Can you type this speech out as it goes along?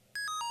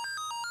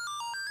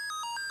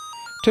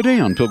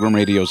Today on Pilgrim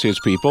Radio's His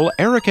People,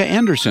 Erica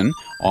Anderson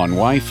on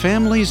why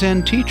families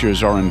and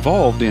teachers are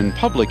involved in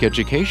public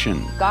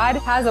education. God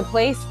has a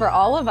place for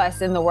all of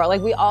us in the world. Like,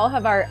 we all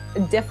have our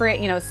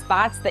different,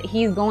 spots that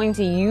He's going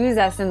to use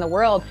us in the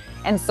world.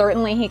 And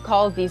certainly He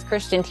calls these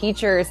Christian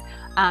teachers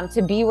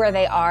to be where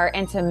they are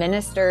and to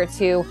minister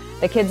to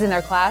the kids in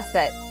their class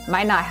that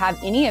might not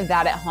have any of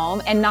that at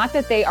home. And not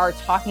that they are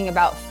talking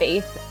about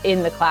faith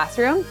in the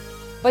classroom,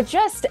 but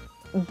just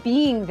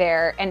being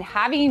there and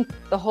having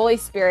the Holy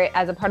Spirit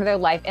as a part of their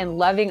life and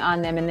loving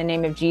on them in the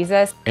name of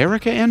Jesus.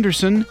 Erica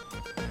Anderson,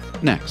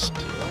 next.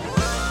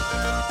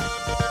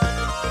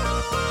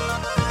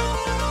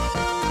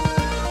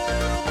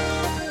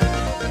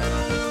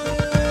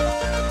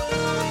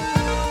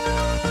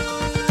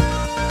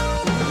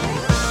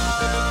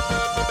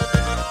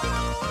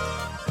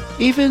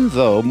 Even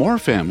though more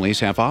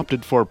families have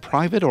opted for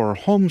private or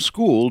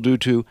homeschool due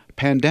to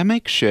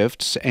pandemic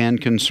shifts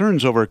and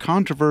concerns over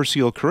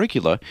controversial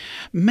curricula,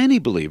 many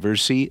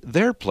believers see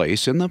their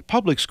place in the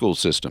public school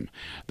system.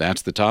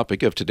 That's the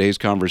topic of today's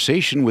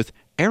conversation with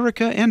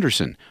Erica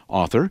Anderson,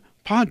 author,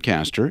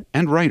 podcaster,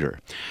 and writer.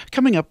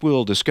 Coming up,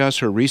 we'll discuss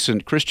her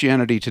recent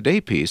Christianity Today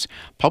piece,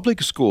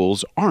 Public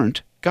Schools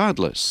Aren't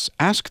Godless.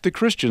 Ask the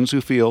Christians who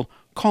feel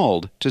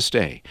called to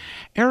stay.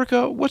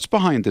 Erica, what's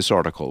behind this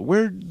article?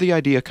 Where'd the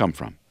idea come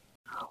from?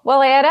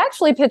 Well, I had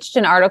actually pitched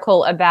an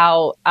article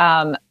about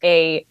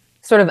a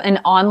sort of an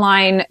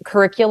online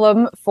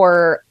curriculum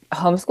for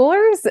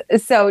homeschoolers.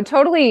 So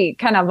totally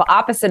kind of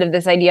opposite of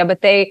this idea.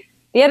 But the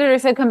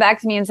editors had come back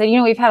to me and said,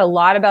 we've had a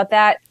lot about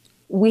that.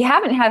 We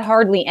haven't had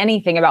hardly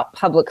anything about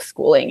public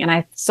schooling.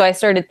 And so I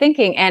started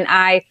thinking, and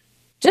I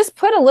just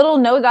put a little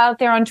note out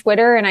there on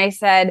Twitter, and I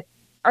said,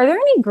 are there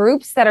any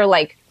groups that are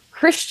like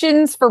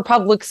Christians for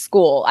public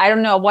school? I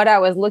don't know what I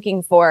was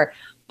looking for,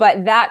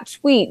 but that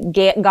tweet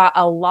got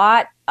a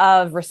lot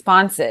of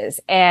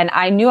responses. And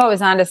I knew I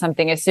was onto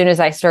something as soon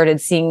as I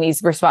started seeing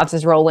these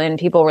responses roll in.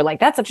 People were like,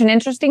 that's such an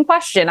interesting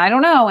question. I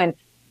don't know. And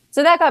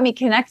so that got me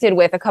connected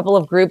with a couple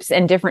of groups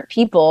and different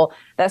people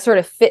that sort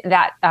of fit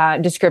that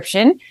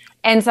description.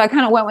 And so I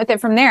kind of went with it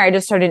from there. I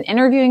just started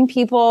interviewing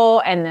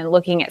people and then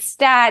looking at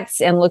stats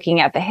and looking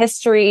at the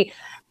history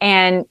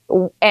and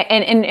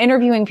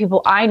interviewing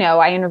people I know.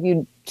 I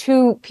interviewed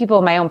two people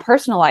in my own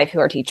personal life who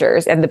are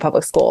teachers in the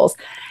public schools.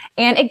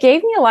 And it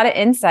gave me a lot of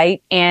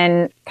insight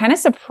and kind of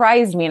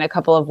surprised me in a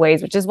couple of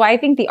ways, which is why I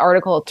think the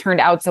article turned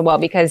out so well,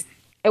 because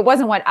it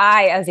wasn't what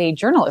I, as a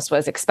journalist,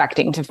 was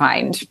expecting to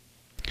find.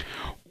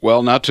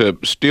 Well, not to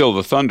steal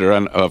the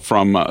thunder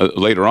from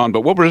later on,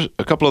 but what were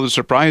a couple of the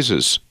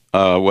surprises?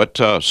 What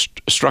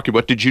struck you?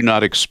 What did you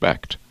not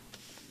expect?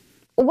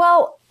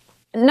 Well,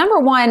 number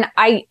one,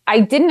 I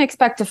didn't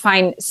expect to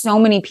find so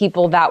many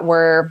people that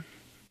were,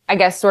 I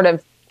guess, sort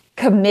of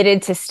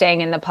committed to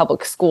staying in the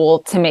public school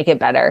to make it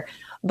better.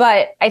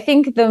 But I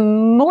think the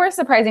more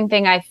surprising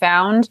thing I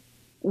found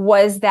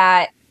was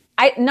that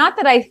not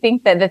that I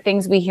think that the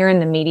things we hear in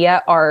the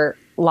media are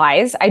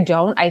lies. I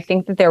don't. I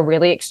think that there are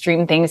really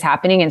extreme things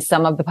happening in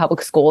some of the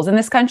public schools in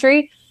this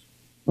country.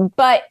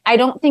 But I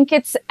don't think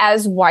it's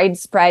as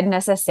widespread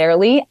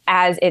necessarily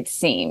as it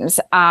seems.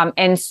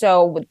 And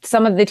so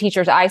some of the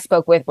teachers I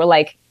spoke with were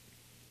like,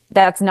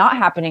 that's not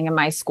happening in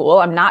my school.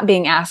 I'm not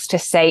being asked to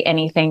say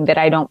anything that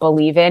I don't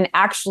believe in.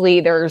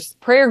 Actually, there's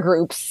prayer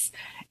groups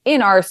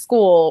in our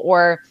school.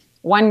 Or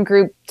one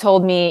group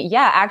told me,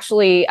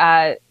 actually,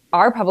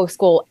 our public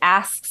school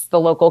asks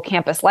the local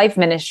campus life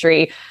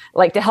ministry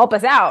to help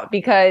us out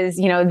because,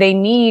 they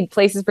need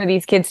places for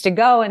these kids to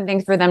go and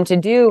things for them to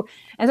do.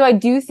 And so I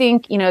do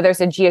think,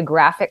 there's a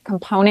geographic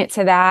component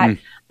to that.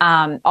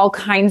 All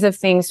kinds of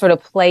things sort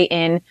of play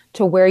in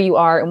to where you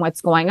are and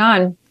what's going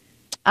on.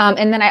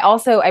 And then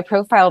I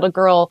profiled a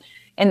girl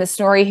in the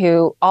story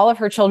who all of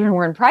her children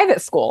were in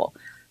private school.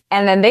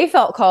 And then they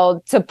felt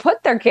called to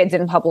put their kids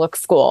in public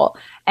school.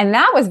 And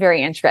that was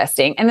very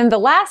interesting. And then the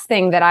last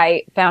thing that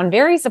I found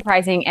very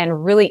surprising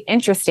and really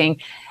interesting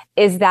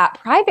is that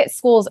private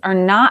schools are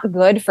not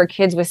good for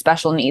kids with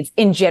special needs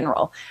in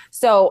general.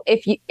 So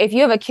if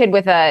you have a kid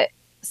with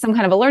some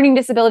kind of a learning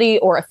disability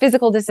or a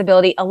physical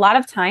disability, a lot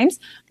of times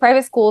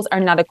private schools are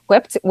not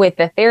equipped with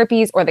the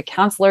therapies or the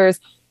counselors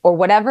or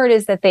whatever it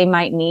is that they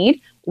might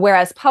need,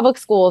 whereas public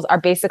schools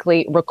are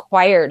basically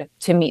required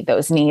to meet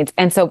those needs.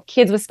 And so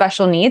kids with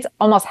special needs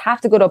almost have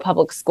to go to a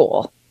public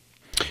school.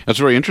 That's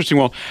very interesting.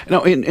 Well,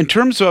 now, in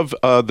terms of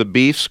the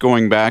beefs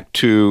going back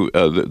to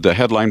the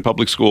headline,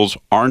 public schools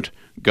aren't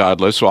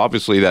godless. So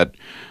obviously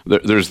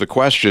there's the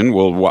question,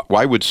 well,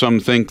 why would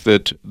some think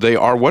that they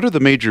are? What are the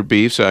major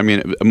beefs? I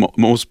mean,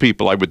 most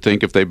people, I would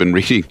think, if they've been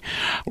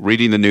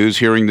reading the news,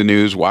 hearing the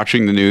news,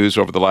 watching the news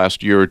over the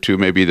last year or two,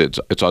 maybe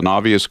it's an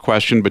obvious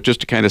question. But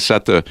just to kind of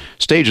set the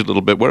stage a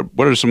little bit,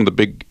 what are some of the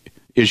big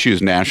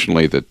issues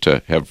nationally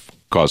that have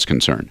caused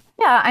concern?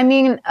 Yeah, I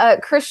mean,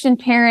 Christian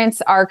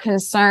parents are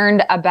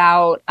concerned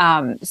about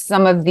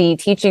some of the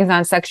teachings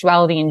on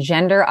sexuality and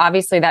gender.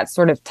 Obviously, that's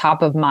sort of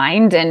top of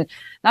mind. And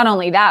not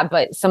only that,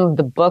 but some of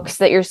the books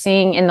that you're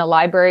seeing in the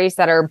libraries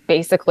that are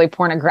basically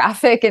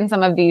pornographic in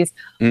some of these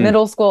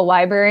middle school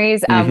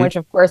libraries, which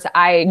of course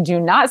I do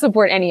not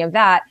support any of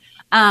that.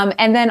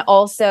 And then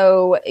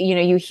also,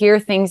 you hear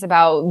things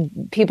about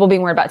people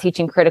being worried about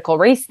teaching critical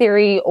race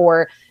theory,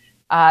 or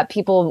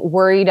people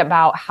worried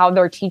about how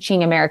they're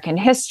teaching American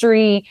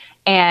history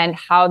and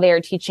how they're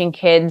teaching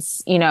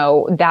kids,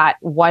 that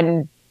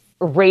one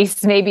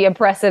race may be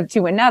oppressive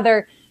to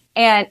another,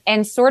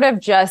 and sort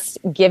of just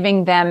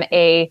giving them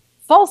a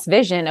false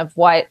vision of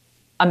what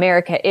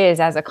America is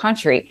as a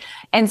country.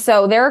 And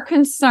so there are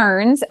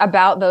concerns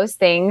about those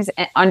things,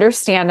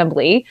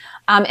 understandably.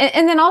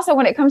 And then also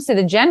when it comes to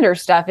the gender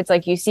stuff, it's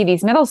like you see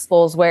these middle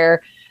schools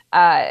where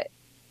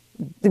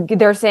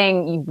they're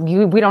saying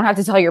we don't have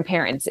to tell your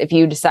parents if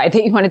you decide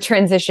that you want to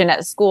transition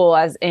at school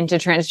as into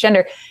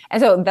transgender.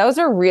 And so those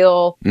are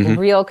real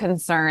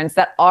concerns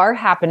that are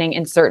happening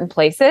in certain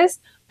places.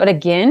 But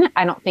again,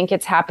 I don't think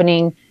it's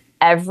happening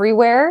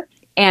everywhere.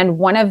 And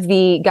one of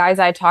the guys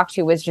I talked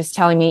to was just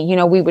telling me,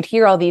 we would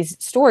hear all these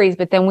stories,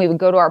 but then we would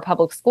go to our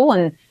public school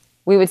and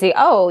we would say,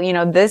 oh,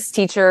 this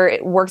teacher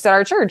works at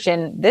our church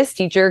and this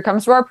teacher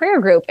comes to our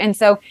prayer group. And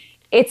so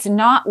it's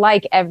not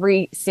like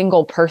every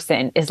single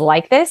person is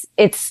like this.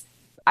 It's,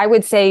 I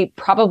would say,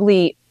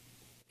 probably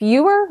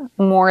fewer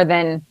more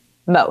than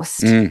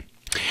most.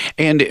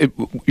 And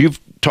you've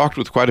talked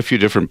with quite a few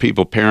different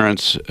people,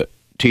 parents,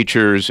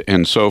 teachers,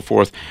 and so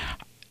forth.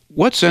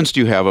 What sense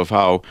do you have of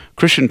how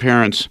Christian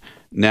parents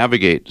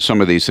navigate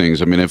some of these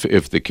things? I mean,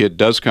 if the kid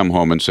does come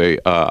home and say,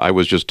 I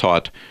was just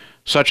taught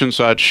such and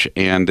such,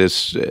 and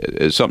this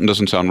something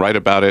doesn't sound right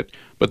about it,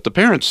 but the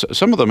parents,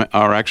 some of them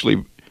are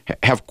actually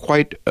have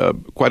quite a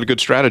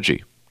good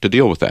strategy to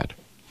deal with that.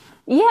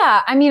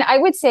 Yeah, I mean, I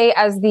would say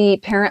as the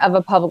parent of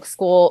a public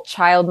school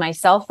child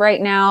myself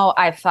right now,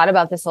 I've thought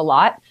about this a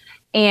lot.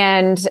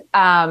 And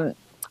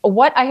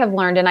what I have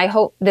learned, and I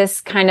hope this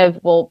kind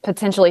of will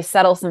potentially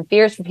settle some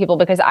fears for people,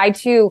 because I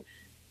too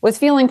was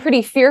feeling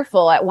pretty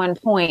fearful at one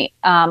point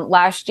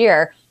last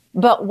year.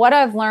 But what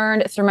I've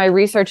learned through my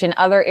research in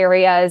other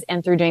areas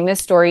and through doing this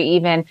story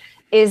even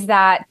is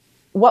that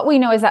what we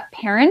know is that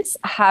parents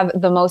have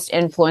the most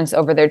influence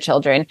over their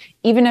children.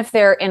 Even if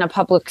they're in a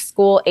public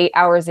school 8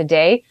 hours a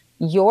day,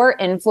 your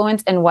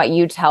influence and what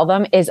you tell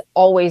them is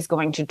always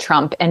going to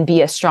trump and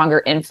be a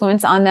stronger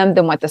influence on them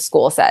than what the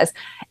school says.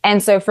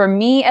 And so for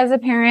me as a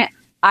parent,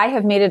 I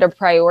have made it a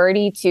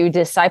priority to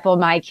disciple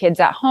my kids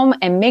at home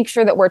and make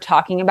sure that we're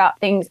talking about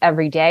things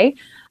every day.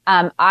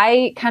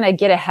 I kind of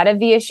get ahead of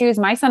the issues.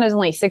 My son is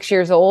only 6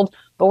 years old,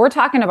 but we're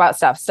talking about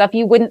stuff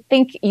you wouldn't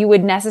think you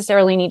would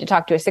necessarily need to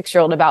talk to a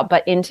 6-year-old about.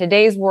 But in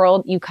today's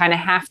world, you kind of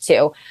have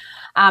to.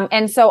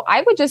 And so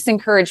I would just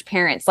encourage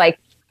parents, I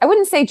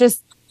wouldn't say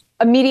just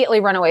immediately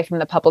run away from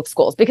the public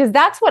schools, because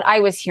that's what I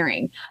was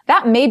hearing.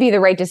 That may be the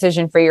right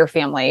decision for your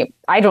family.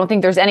 I don't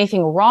think there's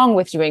anything wrong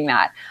with doing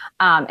that.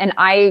 And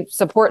I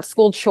support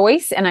school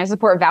choice and I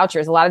support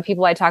vouchers. A lot of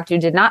people I talked to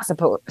did not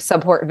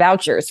support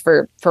vouchers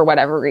for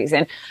whatever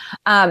reason.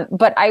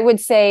 But I would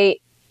say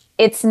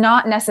it's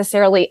not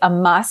necessarily a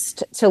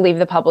must to leave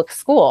the public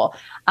school,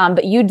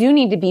 but you do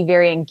need to be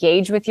very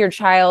engaged with your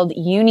child.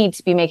 You need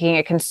to be making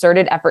a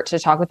concerted effort to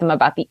talk with them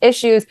about the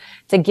issues,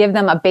 to give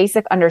them a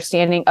basic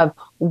understanding of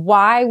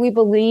why we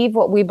believe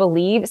what we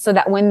believe, so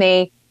that when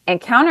they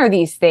encounter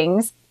these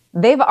things,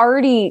 they've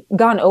already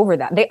gone over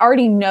that. They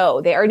already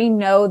know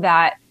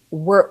that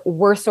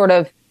we're sort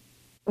of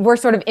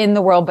in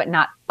the world, but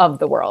not of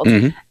the world.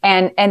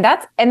 And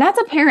that's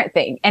a parent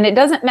thing. And it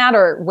doesn't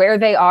matter where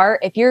they are.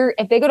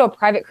 If they go to a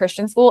private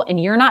Christian school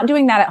and you're not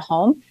doing that at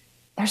home,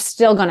 they're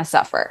still going to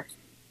suffer.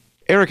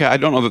 Erica, I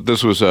don't know that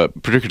this was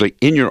particularly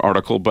in your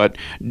article, but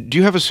do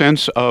you have a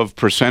sense of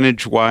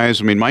percentage-wise?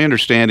 I mean, my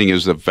understanding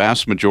is the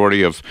vast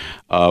majority of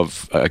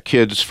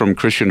kids from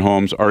Christian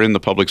homes are in the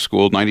public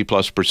school,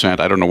 90+%.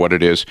 I don't know what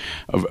it is,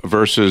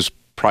 versus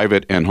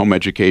private and home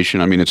education.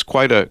 I mean, it's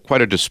quite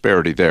a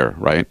disparity there,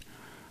 right?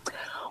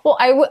 Well,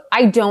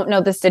 I don't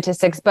know the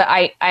statistics, but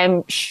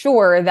I'm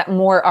sure that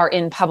more are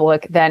in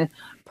public than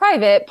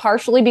private,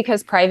 partially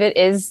because private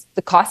is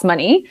the cost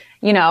money.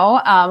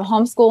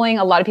 Homeschooling,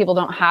 a lot of people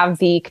don't have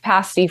the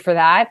capacity for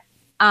that.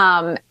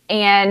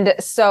 And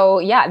so,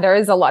 yeah, there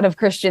is a lot of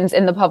Christians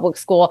in the public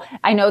school.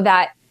 I know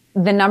that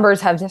the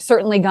numbers have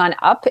certainly gone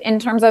up in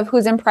terms of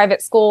who's in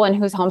private school and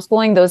who's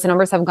homeschooling. Those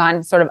numbers have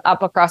gone sort of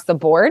up across the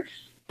board.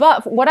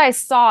 But what I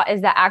saw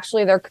is that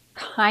actually they're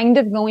kind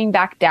of going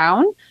back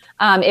down.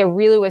 It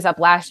really was up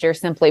last year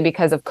simply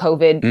because of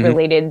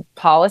COVID-related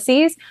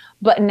policies.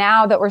 But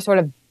now that we're sort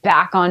of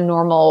back on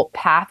normal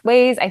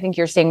pathways, I think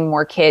you're seeing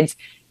more kids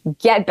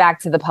get back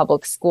to the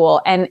public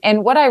school.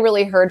 And what I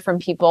really heard from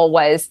people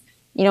was,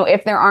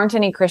 if there aren't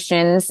any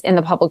Christians in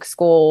the public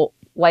school,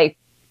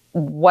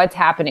 what's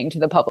happening to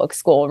the public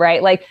school,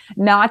 right?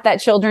 Not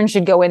that children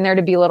should go in there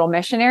to be little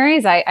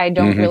missionaries. I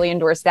don't really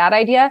endorse that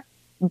idea,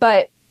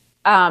 but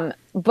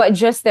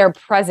just their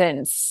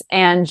presence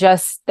and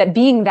just that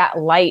being that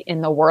light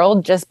in the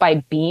world, just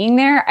by being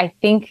there, I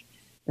think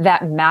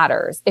that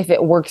matters if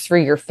it works for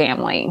your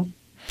family.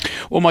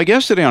 Well, my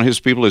guest today on His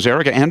People is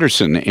Erica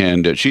Anderson,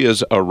 and she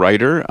is a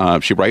writer.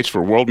 She writes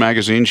for World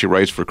Magazine, she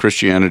writes for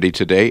Christianity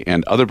Today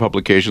and other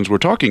publications. We're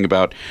talking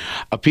about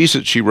a piece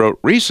that she wrote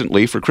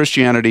recently for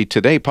Christianity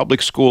Today,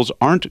 Public Schools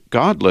Aren't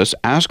Godless,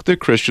 Ask the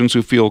Christians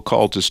Who Feel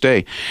Called to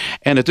Stay.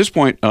 And at this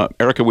point,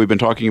 Erica, we've been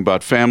talking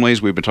about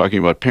families, we've been talking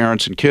about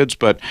parents and kids,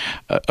 but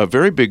a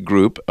very big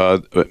group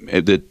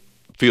that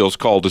feels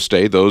called to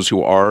stay, those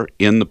who are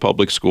in the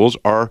public schools,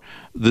 are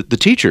the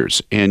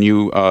teachers. And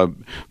you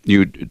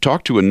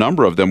talked to a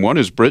number of them. One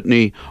is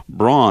Brittany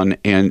Braun,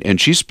 and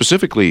she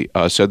specifically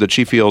said that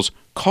she feels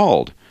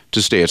called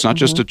to stay. It's not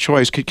just a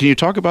choice. Can you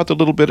talk about the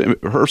little bit,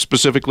 her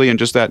specifically, and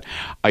just that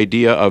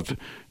idea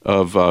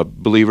of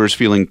believers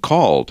feeling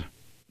called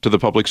to the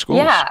public schools?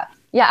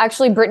 Yeah.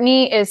 Actually,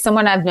 Brittany is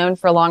someone I've known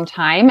for a long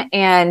time,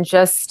 and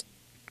just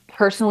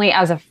personally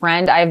as a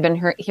friend, I've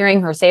been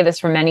hearing her say this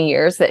for many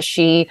years, that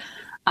she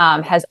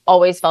has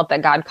always felt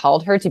that God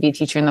called her to be a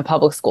teacher in the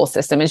public school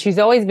system. And she's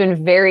always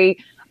been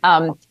very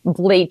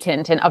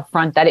blatant and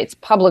upfront that it's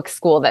public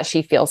school that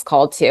she feels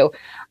called to.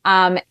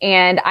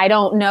 And I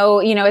don't know,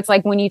 it's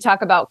like when you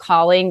talk about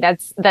calling,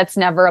 that's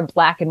never a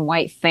black and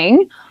white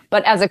thing.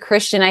 But as a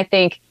Christian, I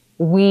think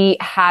we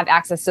have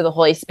access to the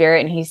Holy Spirit,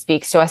 and he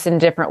speaks to us in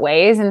different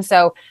ways. And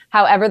so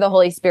however the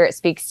Holy Spirit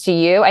speaks to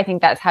you, I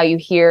think that's how you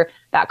hear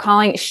that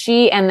calling.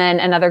 She, and then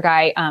another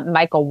guy,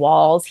 Michael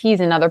Walls, he's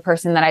another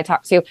person that I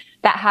talked to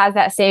that has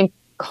that same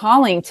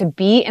calling to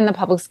be in the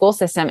public school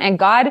system. And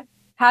God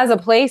has a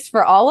place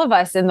for all of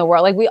us in the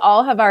world. Like, we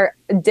all have our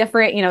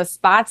different,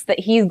 spots that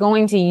he's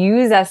going to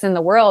use us in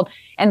the world.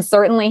 And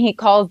certainly he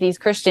calls these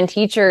Christian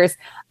teachers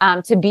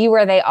to be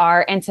where they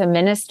are and to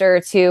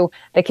minister to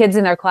the kids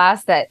in their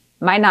class that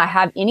might not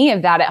have any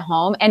of that at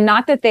home. And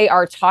not that they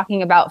are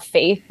talking about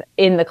faith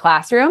in the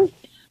classroom,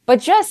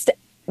 but just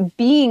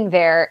being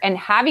there and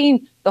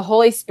having the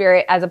Holy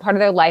Spirit as a part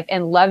of their life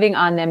and loving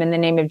on them in the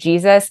name of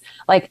Jesus,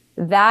 like,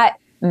 that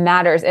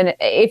matters. And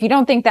if you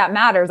don't think that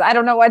matters, I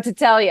don't know what to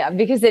tell you,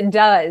 because it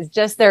does.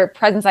 Just their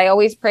presence. I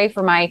always pray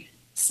for my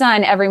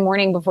son every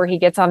morning before he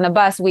gets on the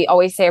bus. We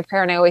always say a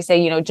prayer, and I always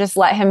say, just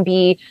let him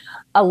be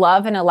a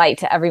love and a light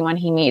to everyone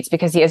he meets,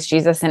 because he has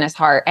Jesus in his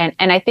heart. And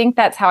I think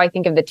that's how I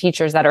think of the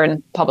teachers that are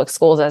in public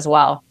schools as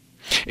well.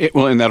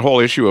 Well, in that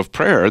whole issue of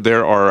prayer,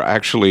 there are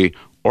actually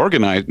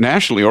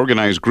nationally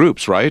organized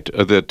groups, right,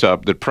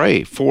 that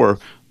pray for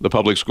the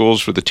public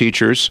schools, for the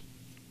teachers.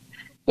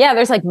 Yeah,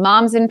 there's like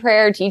Moms in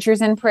Prayer,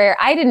 Teachers in Prayer.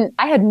 I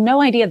had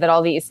no idea that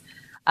all these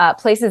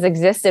places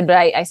existed, but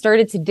I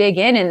started to dig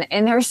in,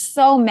 and there's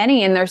so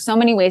many, and there's so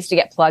many ways to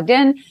get plugged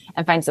in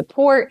and find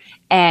support,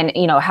 and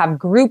have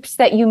groups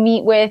that you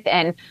meet with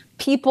and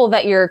people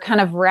that you're kind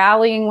of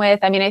rallying with.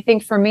 I mean, I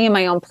think for me in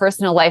my own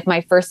personal life,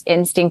 my first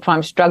instinct when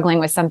I'm struggling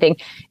with something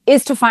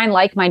is to find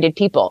like-minded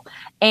people.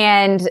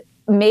 And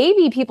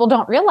maybe people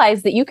don't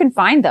realize that you can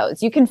find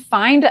those. You can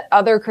find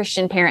other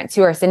Christian parents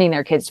who are sending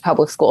their kids to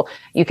public school.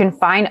 You can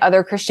find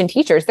other Christian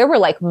teachers. There were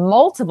like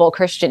multiple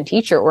Christian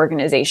teacher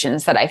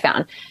organizations that I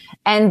found,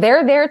 and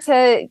they're there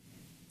to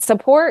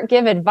support,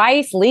 give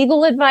advice,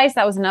 legal advice.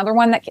 That was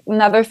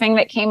another thing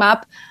that came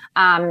up,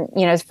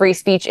 free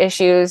speech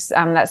issues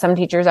that some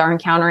teachers are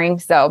encountering.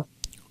 So.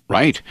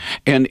 Right.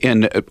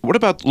 And what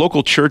about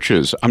local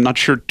churches? I'm not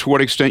sure to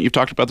what extent you've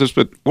talked about this,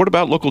 but what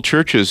about local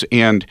churches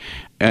and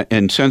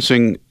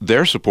sensing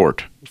their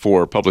support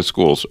for public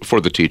schools, for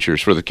the teachers,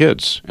 for the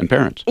kids and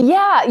parents?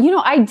 Yeah,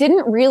 I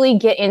didn't really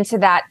get into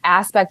that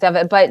aspect of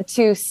it, but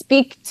to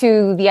speak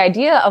to the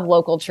idea of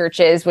local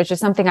churches, which is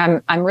something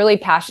I'm really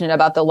passionate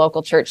about, the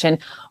local church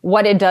and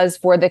what it does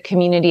for the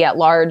community at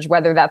large,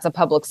 whether that's a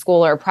public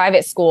school or a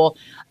private school.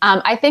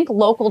 I think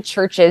local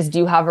churches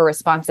do have a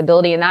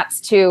responsibility, and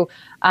that's to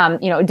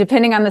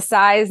depending on the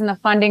size and the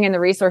funding and the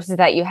resources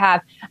that you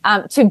have,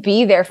 to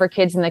be there for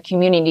kids in the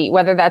community,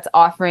 whether that's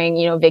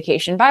offering,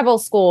 vacation Bible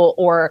school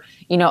or,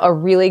 a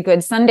really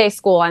good Sunday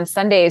school on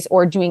Sundays,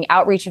 or doing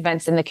outreach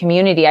events in the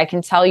community. I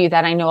can tell you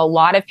that I know a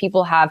lot of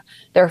people have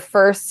their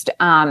first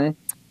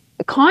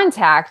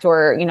contact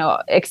or,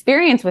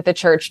 experience with the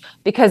church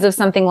because of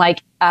something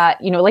like,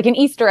 like an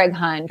Easter egg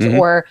hunt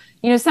or,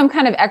 some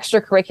kind of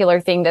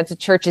extracurricular thing that the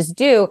churches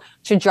do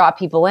to draw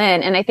people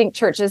in. And I think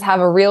churches have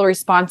a real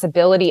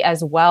responsibility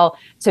as well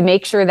to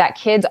make sure that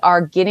kids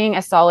are getting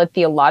a solid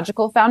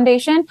theological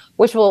foundation,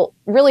 which will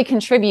really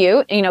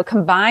contribute,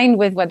 combined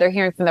with what they're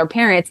hearing from their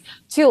parents,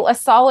 to a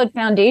solid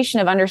foundation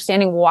of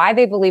understanding why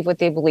they believe what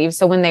they believe.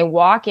 So when they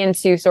walk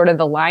into sort of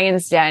the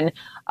lion's den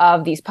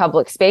of these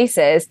public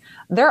spaces,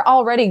 they're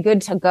already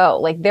good to go.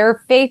 Like,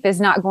 their faith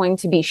is not going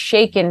to be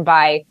shaken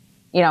by,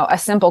 a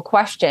simple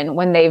question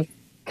when they've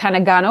kind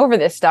of gone over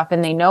this stuff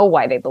and they know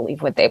why they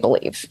believe what they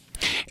believe.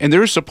 And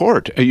there is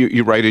support.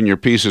 You write in your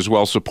piece as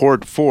well,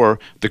 support for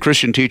the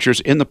Christian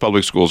teachers in the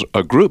public schools,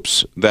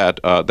 groups that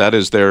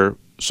is their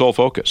sole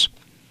focus.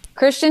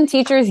 Christian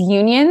teachers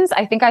unions,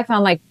 I think I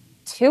found like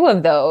 2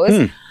 of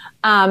those.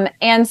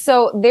 And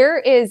so there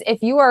is,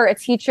 if you are a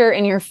teacher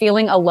and you're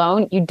feeling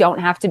alone, you don't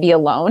have to be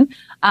alone.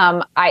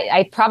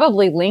 I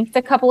probably linked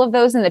a couple of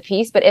those in the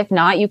piece, but if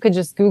not, you could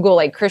just Google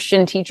like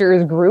Christian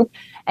teachers group,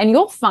 and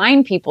you'll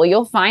find people,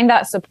 you'll find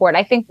that support.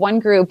 I think one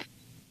group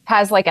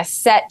has like a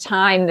set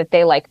time that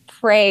they like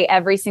pray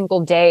every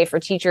single day for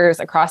teachers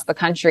across the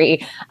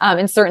country.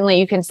 And certainly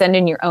you can send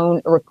in your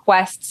own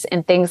requests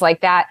and things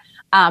like that.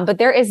 But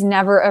there is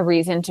never a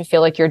reason to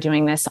feel like you're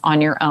doing this on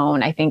your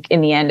own, I think,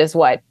 in the end, is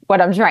what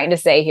I'm trying to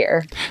say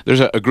here. There's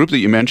a group that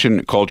you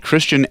mentioned called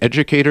Christian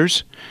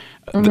Educators.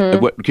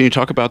 Can you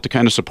talk about the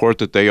kind of support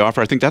that they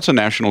offer? I think that's a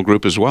national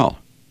group as well.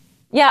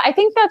 Yeah, I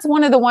think that's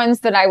one of the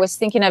ones that I was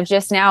thinking of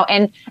just now.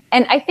 And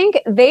I think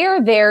they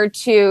are there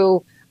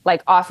to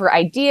like offer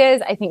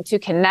ideas, I think to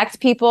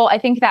connect people. I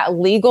think that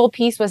legal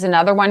piece was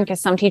another one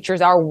because some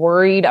teachers are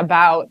worried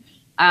about,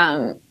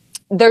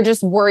 they're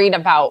just worried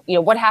about,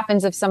 what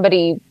happens if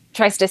somebody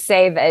tries to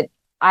say that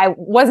I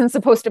wasn't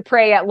supposed to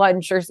pray at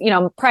lunch or,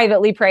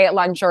 privately pray at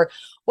lunch or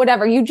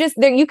whatever. You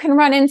can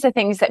run into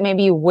things that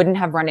maybe you wouldn't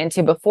have run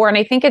into before. And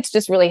I think it's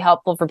just really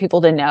helpful for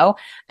people to know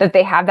that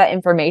they have that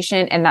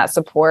information and that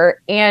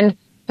support and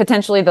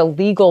potentially the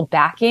legal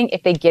backing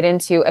if they get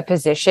into a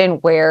position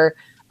where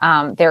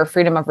their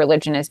freedom of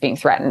religion is being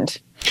threatened.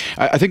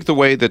 I think the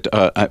way that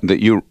that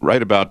you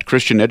write about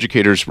Christian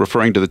educators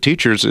referring to the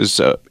teachers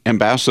is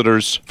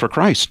ambassadors for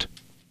Christ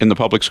in the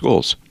public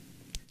schools.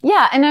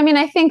 Yeah. And I mean,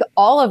 I think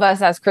all of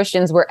us as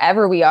Christians,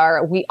 wherever we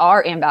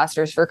are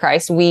ambassadors for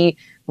Christ. We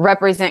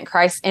represent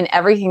Christ in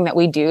everything that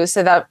we do.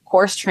 So that, of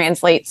course,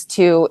 translates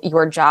to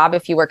your job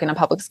if you work in a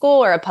public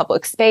school or a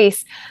public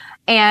space.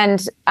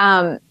 And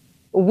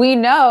we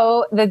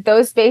know that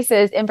those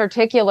spaces in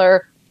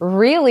particular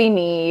really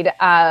need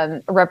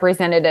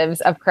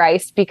representatives of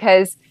Christ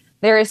because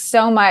there is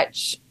so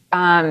much,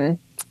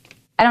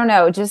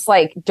 just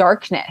like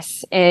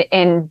darkness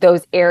in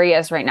those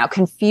areas right now,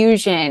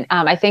 confusion.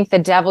 I think the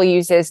devil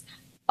uses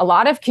a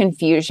lot of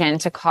confusion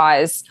to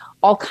cause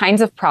all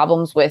kinds of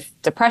problems with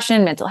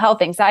depression, mental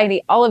health,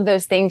 anxiety, all of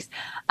those things.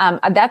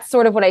 That's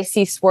sort of what I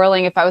see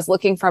swirling if I was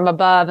looking from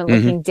above and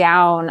looking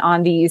down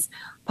on these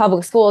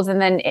public schools.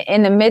 And then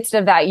in the midst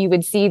of that, you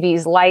would see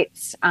these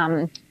lights,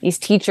 these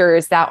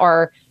teachers that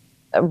are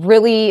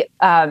really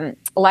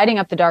lighting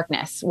up the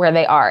darkness where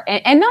they are.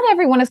 And not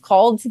everyone is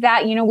called to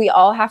that. We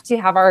all have to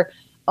have our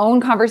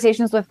own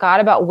conversations with God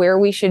about where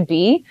we should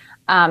be.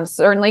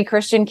 Certainly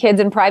Christian kids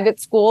in private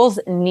schools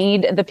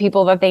need the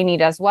people that they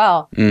need as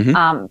well.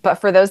 But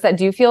for those that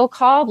do feel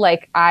called,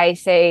 like I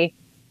say,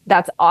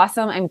 that's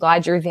awesome. I'm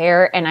glad you're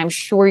there. And I'm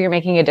sure you're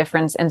making a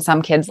difference in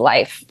some kid's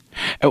life.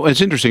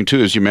 What's interesting, too,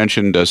 is you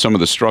mentioned some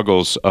of the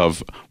struggles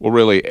of,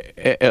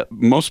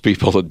 most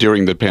people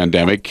during the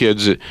pandemic,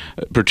 kids,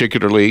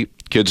 particularly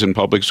kids in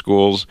public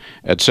schools,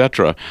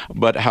 etc.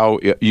 But how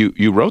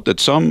you wrote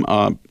that some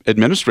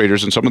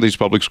administrators in some of these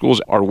public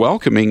schools are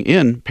welcoming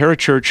in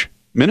parachurch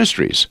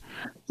ministries.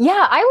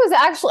 Yeah,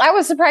 I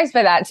was surprised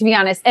by that, to be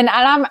honest. And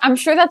I'm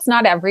sure that's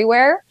not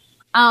everywhere.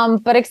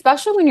 But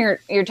especially when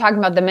you're talking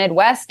about the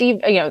Midwest,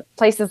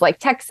 places like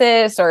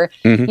Texas or,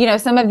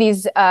 some of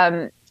these,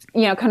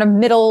 kind of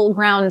middle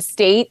ground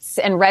states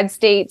and red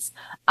states,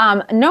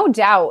 no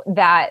doubt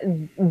that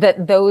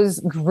those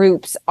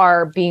groups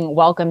are being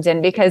welcomed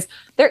in because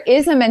there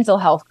is a mental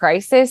health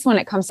crisis when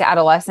it comes to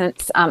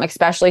adolescents,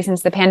 especially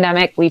since the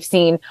pandemic. We've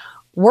seen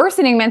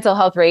worsening mental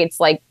health rates,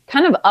 like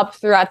kind of up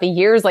throughout the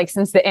years, like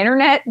since the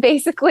internet,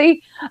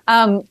 basically.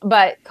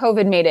 But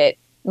COVID made it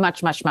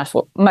much, much, much,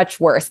 much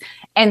worse.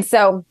 And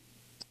so,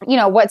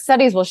 what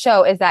studies will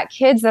show is that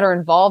kids that are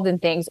involved in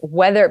things,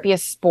 whether it be a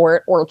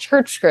sport or a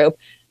church group,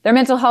 their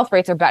mental health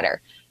rates are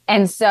better.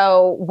 And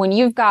so when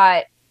you've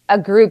got a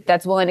group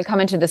that's willing to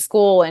come into the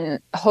school and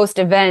host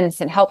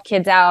events and help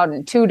kids out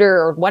and tutor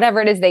or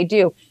whatever it is they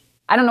do,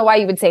 I don't know why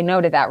you would say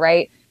no to that,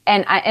 right?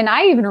 And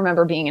I even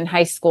remember being in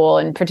high school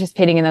and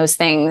participating in those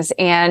things.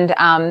 And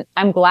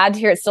I'm glad to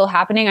hear it's still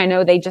happening. I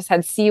know they just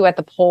had See You at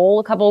the Pole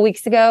a couple of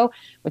weeks ago,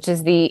 which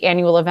is the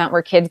annual event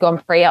where kids go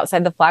and pray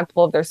outside the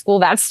flagpole of their school.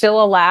 That's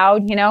still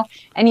allowed,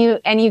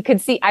 and you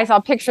could see, I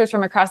saw pictures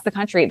from across the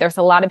country. There's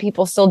a lot of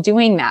people still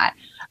doing that.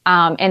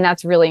 And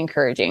that's really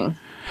encouraging.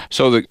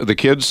 So the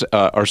kids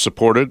are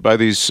supported by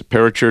these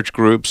parachurch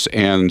groups,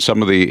 and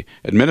some of the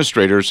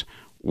administrators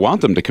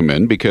want them to come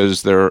in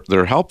because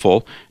they're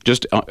helpful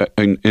just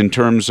in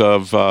terms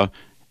of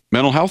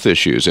mental health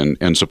issues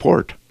and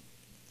support.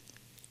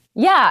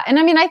 Yeah. And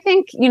I mean, I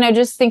think,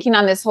 just thinking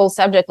on this whole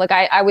subject, like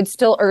I would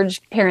still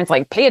urge parents,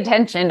 like, pay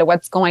attention to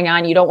what's going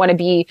on. You don't want to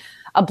be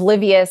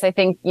oblivious. I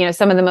think,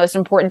 some of the most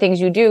important things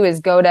you do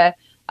is go to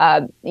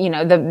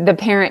the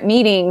parent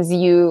meetings,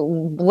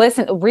 you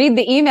listen, read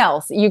the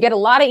emails. You get a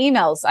lot of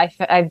emails.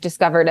 I've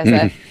discovered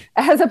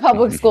as a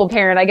public school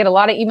parent, I get a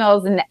lot of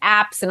emails and the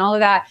apps and all of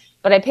that,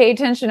 but I pay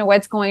attention to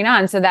what's going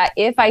on so that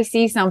if I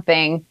see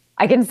something,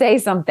 I can say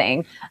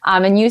something.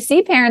 And you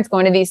see parents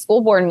going to these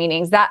school board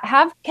meetings that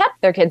have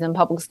kept their kids in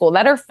public school,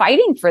 that are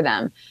fighting for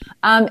them.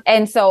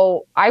 And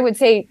so I would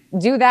say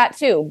do that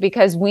too,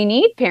 because we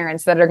need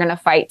parents that are going to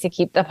fight to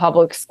keep the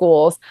public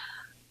schools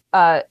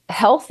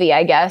healthy,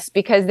 I guess,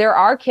 because there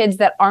are kids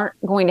that aren't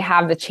going to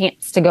have the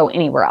chance to go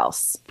anywhere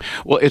else.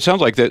 Well, it sounds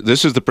like that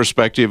this is the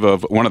perspective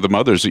of one of the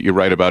mothers that you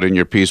write about in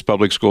your piece,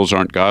 Public Schools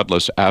Aren't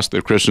Godless. Ask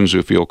the Christians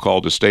who feel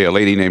called to stay. A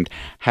lady named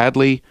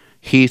Hadley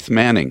Heath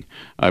Manning,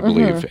 I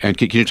believe. Mm-hmm. And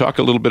can you talk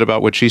a little bit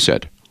about what she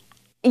said?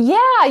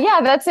 Yeah,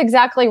 that's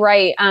exactly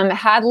right.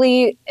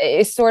 Hadley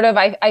is sort of,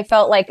 I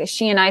felt like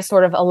she and I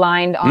sort of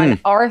aligned on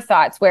our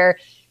thoughts where,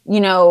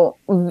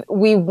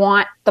 we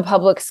want the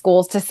public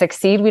schools to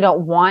succeed. We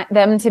don't want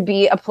them to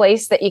be a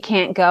place that you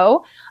can't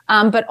go.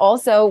 But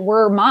also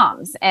we're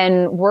moms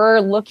and we're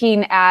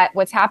looking at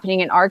what's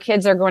happening and our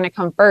kids are going to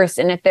come first.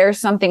 And if there's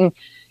something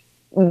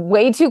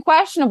way too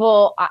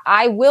questionable,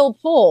 I will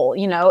pull,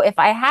 if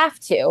I have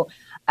to.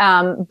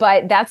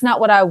 But that's not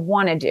what I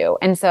want to do.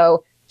 And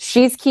so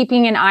she's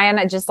keeping an eye on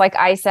it, just like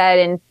I said.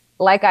 And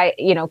like I,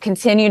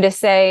 continue to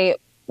say,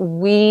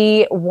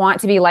 we want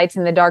to be lights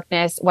in the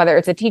darkness, whether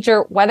it's a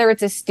teacher, whether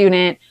it's a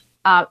student,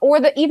 or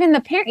even the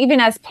parent, even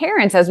as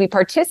parents, as we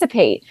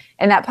participate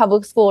in that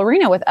public school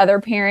arena with other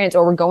parents,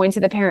 or we're going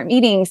to the parent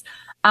meetings.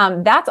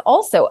 That's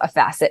also a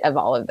facet of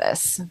all of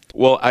this.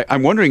 Well,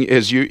 I'm wondering,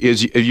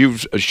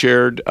 you've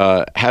shared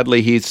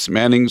Hadley Heath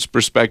Manning's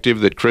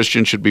perspective that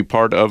Christians should be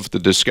part of the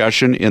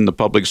discussion in the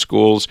public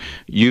schools.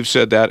 You've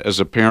said that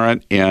as a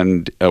parent,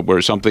 and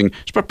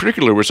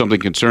particularly where something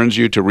concerns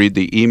you, to read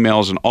the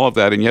emails and all of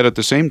that, and yet at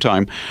the same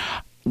time,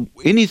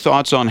 any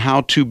thoughts on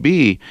how to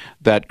be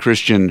that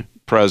Christian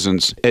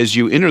presence as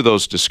you enter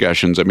those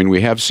discussions? I mean,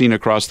 we have seen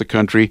across the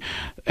country,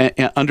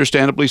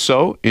 understandably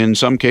so, in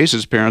some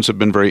cases, parents have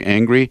been very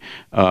angry,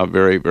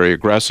 very, very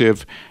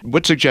aggressive.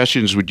 What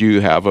suggestions would you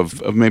have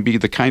of maybe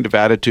the kind of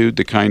attitude,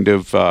 the kind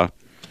of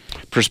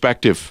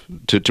perspective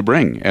to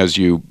bring as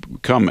you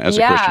come as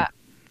a Christian?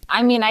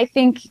 I mean, I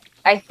think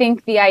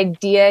the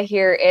idea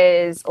here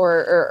is,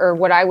 or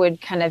what I would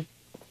kind of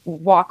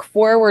walk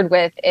forward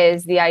with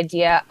is the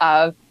idea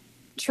of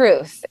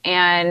truth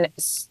and,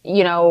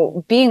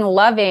 being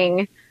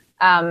loving.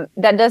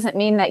 That doesn't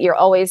mean that you're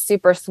always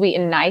super sweet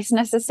and nice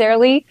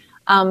necessarily,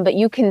 but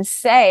you can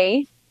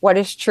say what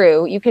is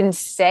true. You can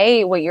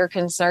say what you're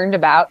concerned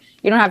about.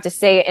 You don't have to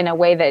say it in a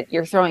way that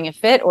you're throwing a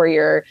fit or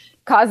you're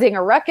causing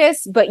a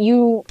ruckus, but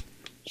you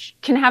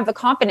can have the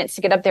confidence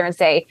to get up there and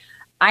say,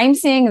 I'm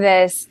seeing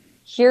this.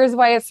 Here's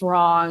why it's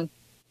wrong.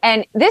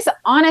 And this,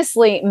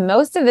 honestly,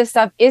 most of this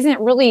stuff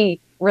isn't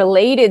really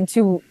related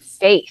to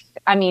faith.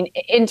 I mean,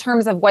 in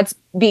terms of what's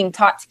being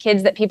taught to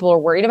kids that people are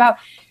worried about,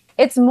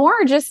 it's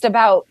more just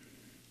about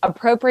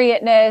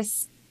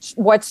appropriateness,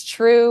 what's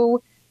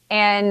true,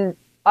 and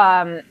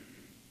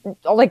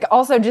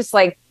also just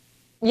like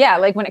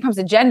when it comes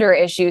to gender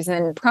issues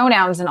and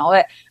pronouns and all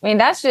that. I mean,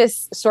 that's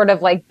just sort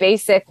of like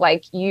basic,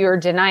 like you're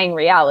denying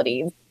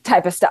reality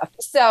type of stuff.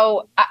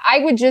 So I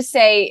would just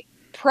say,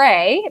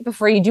 pray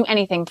before you do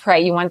anything.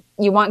 Pray. You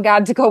want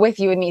God to go with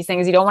you in these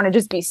things. You don't want to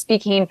just be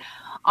speaking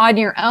on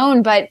your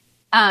own, but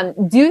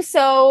do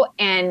so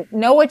and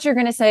know what you're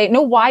going to say,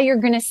 know why you're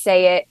going to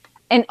say it,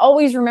 and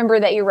always remember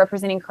that you're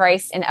representing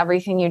Christ in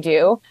everything you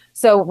do.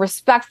 So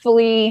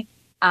respectfully,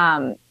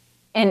 and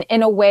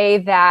in a way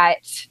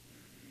that,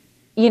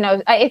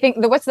 I think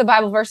what's the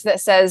Bible verse that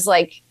says,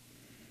 like,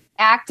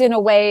 act in a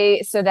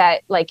way so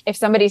that, like, if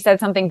somebody said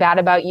something bad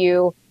about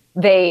you,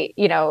 they,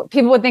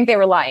 people would think they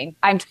were lying.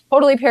 I'm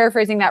totally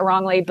paraphrasing that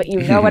wrongly, but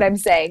you know what I'm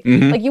saying.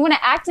 Mm-hmm. Like, you want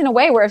to act in a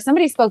way where if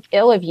somebody spoke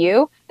ill of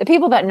you, the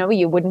people that know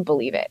you wouldn't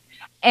believe it.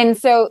 And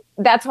so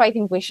that's why I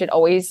think we should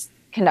always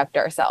conduct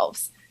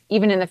ourselves,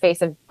 even in the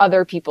face of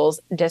other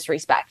people's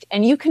disrespect.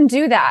 And you can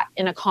do that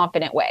in a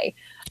confident way.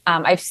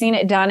 I've seen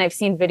it done. I've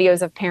seen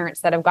videos of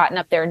parents that have gotten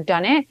up there and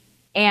done it,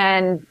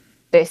 and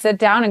they sit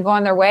down and go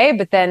on their way.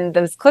 But then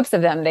those clips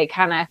of them, they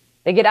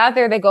get out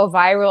there, they go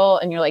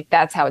viral, and you're like,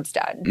 that's how it's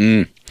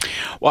done.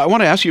 Well, I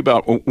want to ask you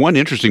about one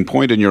interesting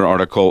point in your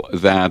article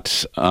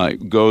that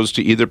goes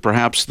to either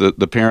perhaps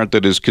the parent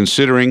that is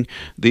considering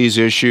these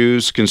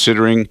issues,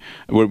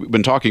 we've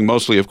been talking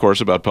mostly, of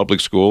course, about public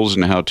schools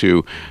and how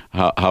to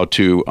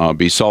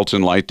be salt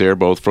and light there,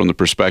 both from the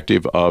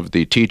perspective of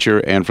the teacher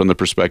and from the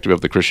perspective of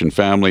the Christian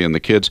family and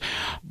the kids.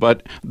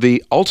 But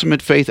the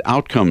ultimate faith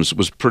outcomes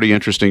was pretty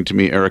interesting to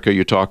me, Erica.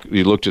 You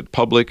looked at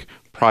public,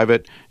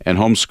 private, and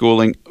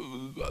homeschooling.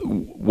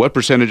 What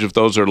percentage of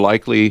those are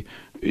likely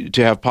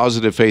to have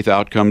positive faith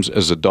outcomes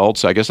as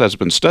adults? I guess that's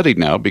been studied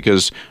now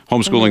because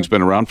homeschooling's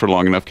been around for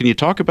long enough. Can you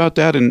talk about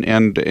that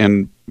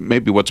and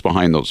maybe what's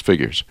behind those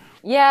figures?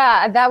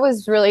 Yeah, that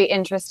was really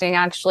interesting,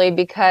 actually,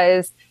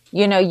 because,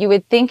 you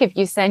would think if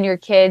you send your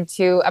kid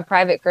to a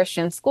private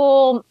Christian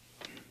school,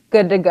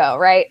 good to go,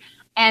 right?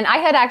 And I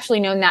had actually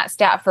known that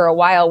stat for a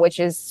while, which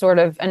is sort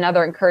of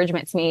another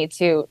encouragement to me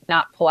to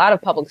not pull out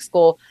of public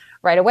school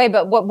right away.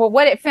 But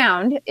what it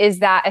found is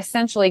that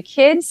essentially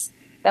kids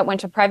that went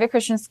to private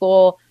Christian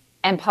school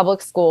and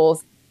public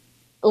schools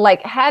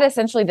had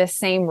essentially the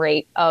same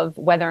rate of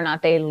whether or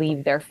not they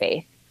leave their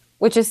faith,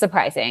 which is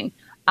surprising.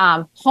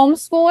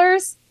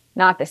 Homeschoolers,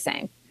 not the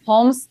same.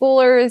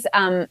 Homeschoolers,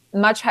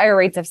 much higher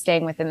rates of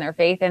staying within their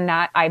faith. And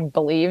that, I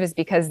believe, is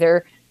because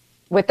they're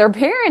with their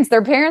parents.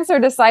 Their parents are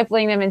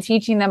discipling them and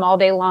teaching them all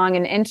day long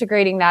and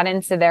integrating that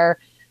into their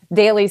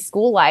daily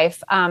school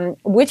life,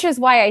 which is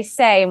why I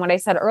say, and what I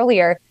said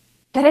earlier,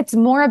 that it's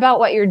more about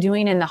what you're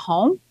doing in the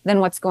home than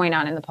what's going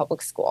on in the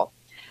public school.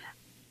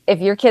 If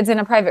your kid's in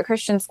a private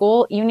Christian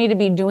school, you need to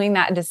be doing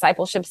that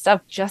discipleship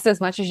stuff just as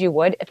much as you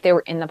would if they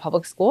were in the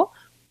public school,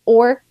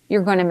 or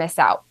you're going to miss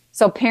out.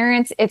 So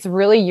parents, it's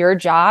really your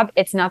job.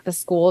 It's not the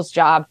school's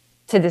job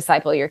to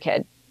disciple your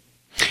kid.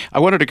 I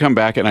wanted to come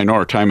back, and I know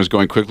our time is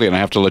going quickly, and I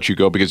have to let you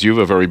go because you have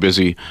a very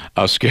busy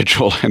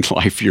schedule and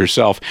life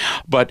yourself.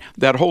 But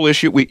that whole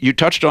issue, you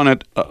touched on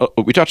it.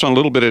 We touched on a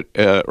little bit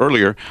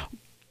earlier,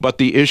 but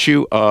the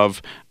issue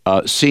of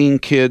seeing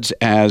kids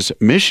as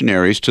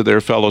missionaries to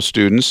their fellow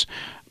students.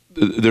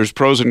 There's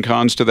pros and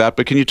cons to that,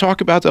 but can you talk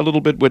about that a little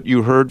bit, what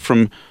you heard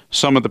from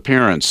some of the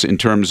parents in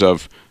terms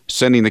of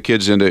sending the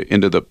kids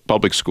into the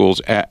public schools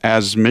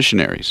as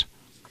missionaries?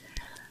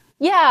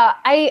 Yeah,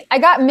 I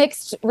got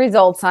mixed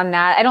results on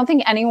that. I don't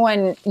think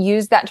anyone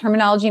used that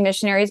terminology,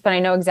 missionaries, but I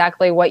know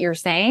exactly what you're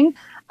saying.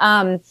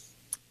 And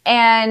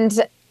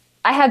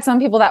I had some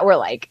people that were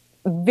like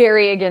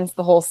very against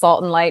the whole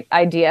salt and light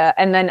idea,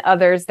 and then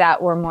others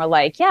that were more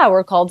like, yeah,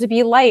 we're called to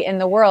be light in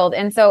the world.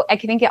 And so I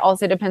think it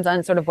also depends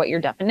on sort of what your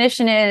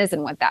definition is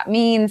and what that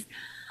means.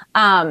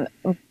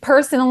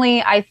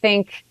 Personally, I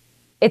think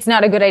it's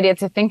not a good idea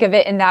to think of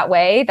it in that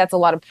way. That's a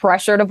lot of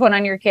pressure to put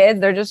on your kids.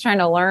 They're just trying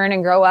to learn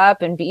and grow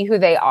up and be who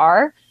they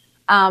are.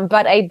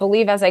 But I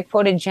believe, as I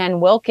quoted Jen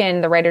Wilkin,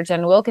 the writer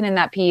Jen Wilkin in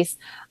that piece,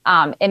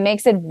 it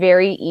makes it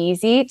very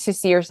easy to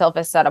see yourself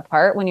as set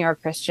apart when you're a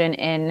Christian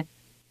in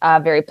a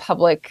very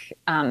public,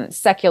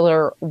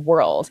 secular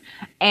world.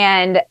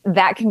 And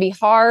that can be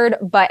hard.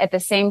 But at the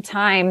same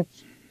time,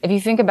 if you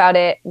think about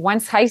it,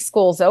 once high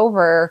school's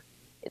over,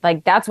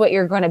 like that's what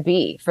you're going to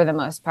be for the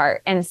most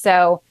part. And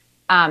so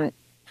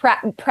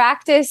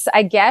practice,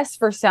 I guess,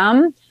 for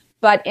some,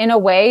 but in a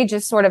way,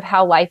 just sort of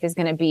how life is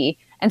going to be.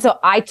 And so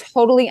I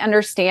totally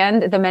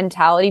understand the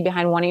mentality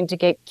behind wanting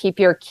to keep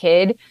your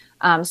kid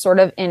sort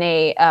of in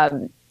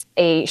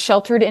a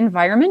sheltered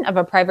environment of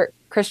a private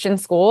Christian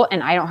school.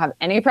 And I don't have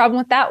any problem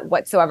with that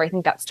whatsoever. I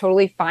think that's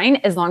totally fine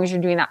as long as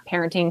you're doing that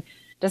parenting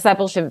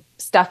discipleship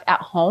stuff at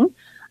home.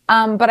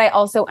 But I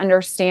also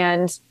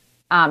understand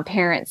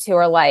parents who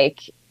are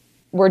like,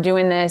 we're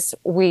doing this.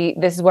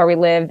 This is where we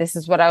live. This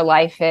is what our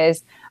life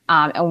is.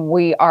 And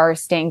we are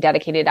staying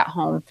dedicated at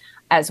home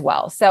as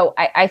well. So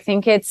I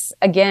think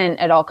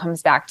it all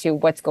comes back to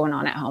what's going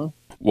on at home.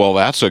 Well,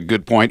 that's a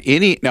good point.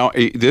 Now,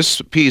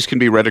 this piece can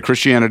be read at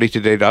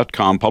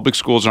ChristianityToday.com. Public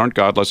schools aren't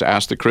godless.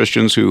 Ask the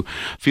Christians who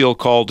feel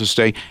called to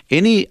stay.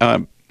 Any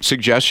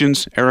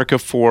suggestions, Erica,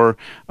 for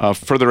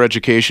further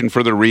education,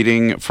 further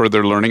reading,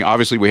 further learning?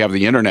 Obviously, we have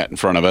the internet in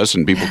front of us,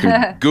 and people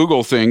can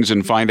Google things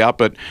and find out.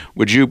 But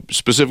would you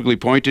specifically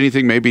point to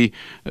anything, maybe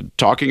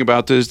talking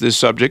about this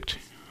subject?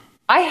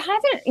 I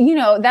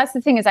haven't, that's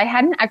the thing is I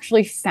hadn't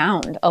actually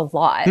found a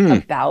lot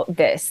about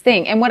this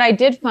thing. And what I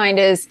did find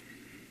is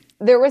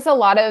there was a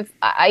lot of,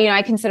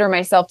 I consider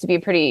myself to be a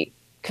pretty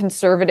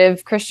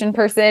conservative Christian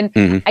person.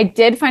 Mm-hmm. I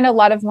did find a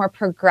lot of more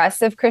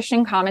progressive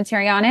Christian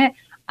commentary on it.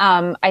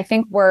 I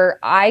think where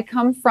I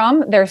come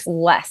from, there's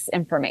less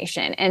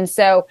information. And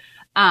so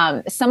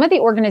some of the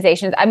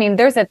organizations,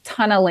 there's a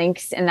ton of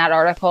links in that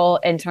article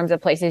in terms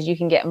of places you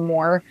can get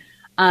more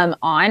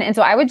on. And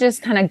so I would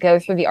just kind of go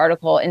through the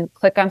article and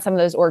click on some of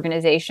those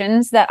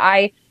organizations that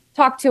I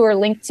talk to or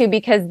link to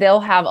because they'll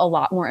have a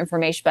lot more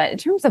information. But in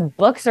terms of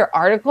books or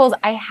articles,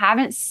 I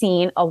haven't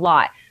seen a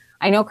lot.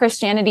 I know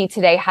Christianity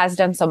Today has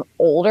done some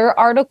older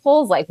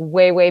articles, like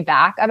way, way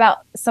back about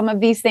some of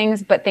these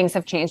things, but things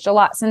have changed a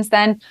lot since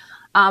then.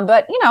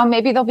 But,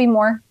 maybe there'll be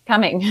more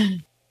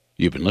coming.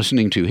 You've been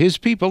listening to His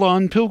People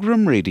on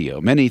Pilgrim Radio.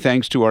 Many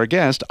thanks to our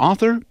guest,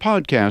 author,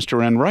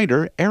 podcaster, and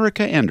writer,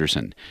 Erica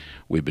Anderson.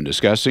 We've been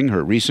discussing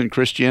her recent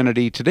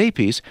Christianity Today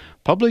piece,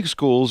 Public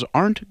Schools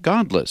Aren't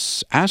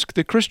Godless. Ask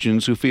the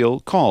Christians who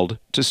feel called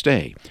to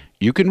stay.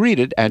 You can read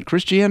it at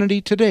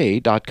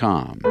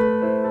ChristianityToday.com.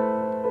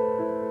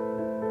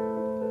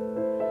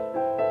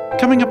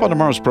 Coming up on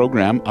tomorrow's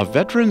program, a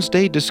Veterans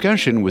Day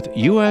discussion with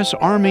U.S.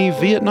 Army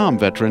Vietnam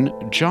veteran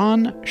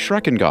John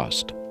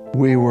Schreckengost.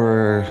 We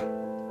were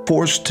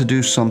forced to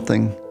do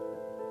something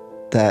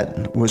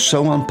that was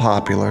so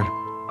unpopular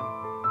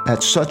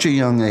at such a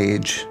young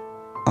age.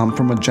 I'm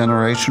from a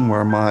generation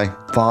where my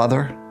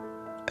father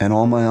and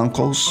all my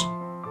uncles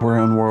were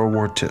in World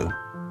War II.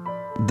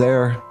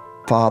 Their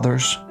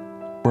fathers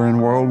were in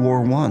World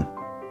War I.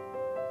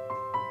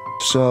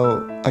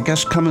 So I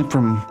guess coming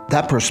from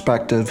that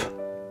perspective,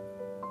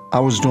 I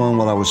was doing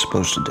what I was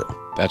supposed to do.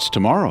 That's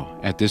tomorrow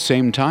at this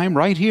same time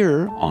right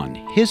here on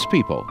His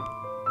People.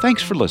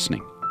 Thanks for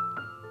listening.